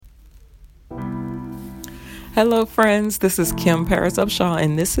Hello, friends. This is Kim Paris Upshaw,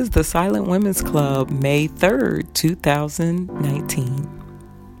 and this is the Silent Women's Club, May 3rd, 2019.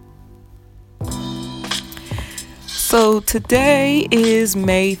 So today is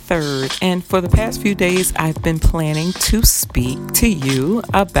May 3rd, and for the past few days, I've been planning to speak to you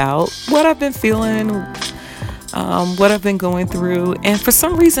about what I've been feeling, what I've been going through, and for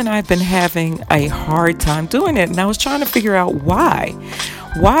some reason, I've been having a hard time doing it, and I was trying to figure out why.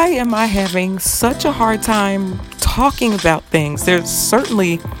 Why am I having such a hard time talking about things? There's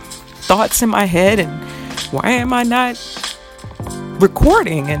certainly thoughts in my head, and why am I not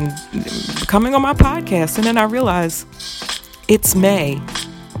recording and coming on my podcast? And then I realized it's May.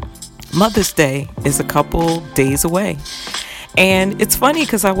 Mother's Day is a couple days away. And it's funny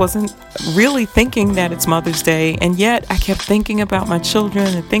because I wasn't really thinking that it's Mother's Day, and yet I kept thinking about my children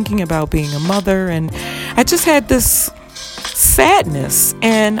and thinking about being a mother, and I just had this sadness,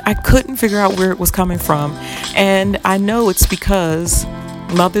 and I couldn't figure out where it was coming from. And I know it's because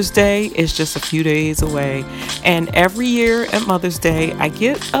Mother's Day is just a few days away, and every year at Mother's Day I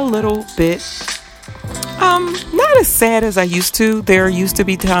get a little bit not as sad as I used to. There used to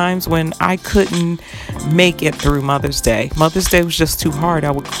be times when I couldn't make it through Mother's Day. Mother's Day was just too hard.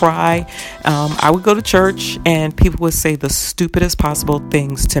 I would cry. I would go to church and people would say the stupidest possible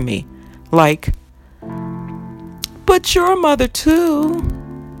things to me, like, "But you're a mother too."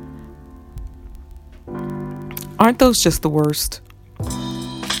 Aren't those just the worst?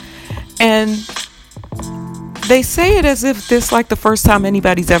 And they say it as if this like the first time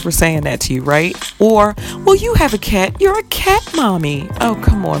anybody's ever saying that to you, right? Or, "Well, you have a cat. You're a cat mommy." Oh,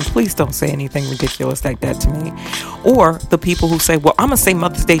 come on. Please don't say anything ridiculous like that to me. Or the people who say, "Well, I'm going to say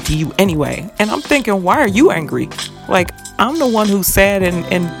Mother's Day to you anyway." And I'm thinking, why are you angry? Like, I'm the one who's sad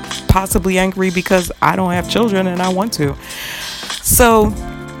and possibly angry because I don't have children and I want to. So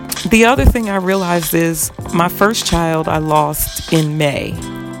the other thing I realized is my first child I lost in May.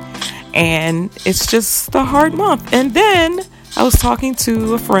 And it's just a hard month. And then I was talking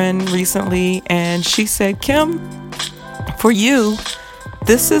to a friend recently, and she said, "Kim, for you,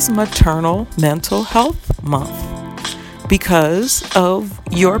 this is Maternal Mental Health Month because of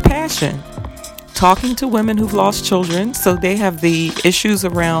your passion. Talking to women who've lost children, so they have the issues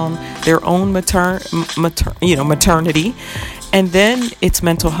around their own maternity. And then it's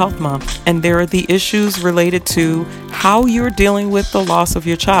Mental Health Month, and there are the issues related to how you're dealing with the loss of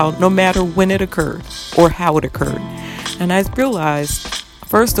your child, no matter when it occurred or how it occurred." And I realized,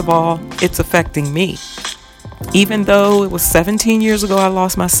 first of all, it's affecting me. Even though it was 17 years ago I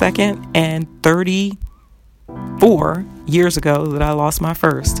lost my second, and 34 years ago that I lost my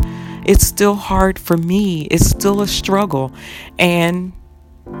first, it's still hard for me. It's still a struggle, and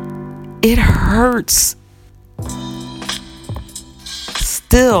it hurts.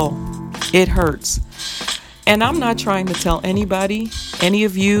 Still, it hurts. And I'm not trying to tell anybody, any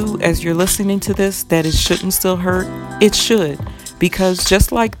of you, as you're listening to this, that it shouldn't still hurt. It should, because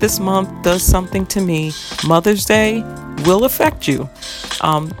just like this month does something to me, Mother's Day will affect you.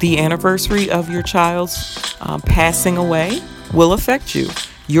 The anniversary of your child's passing away will affect you.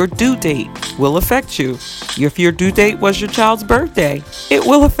 Your due date will affect you. If your due date was your child's birthday, it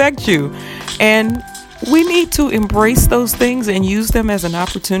will affect you. And we need to embrace those things and use them as an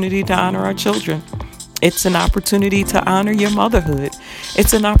opportunity to honor our children. It's an opportunity to honor your motherhood.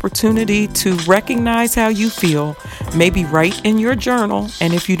 It's an opportunity to recognize how you feel. Maybe write in your journal.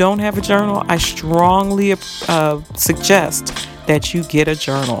 And if you don't have a journal, I strongly suggest that you get a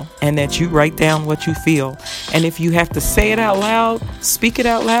journal and that you write down what you feel. And if you have to say it out loud, speak it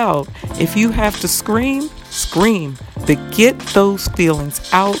out loud. If you have to scream, scream. But get those feelings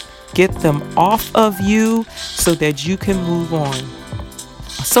out. Get them off of you so that you can move on.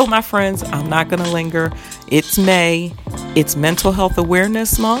 So, my friends, I'm not going to linger. It's May. It's Mental Health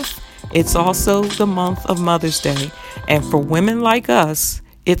Awareness Month. It's also the month of Mother's Day. And for women like us,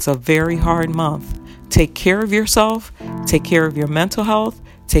 it's a very hard month. Take care of yourself. Take care of your mental health.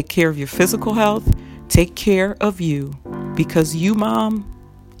 Take care of your physical health. Take care of you. Because you, Mom,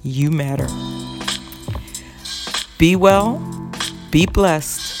 you matter. Be well. Be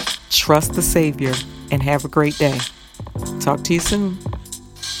blessed. Trust the Savior, and have a great day. Talk to you soon.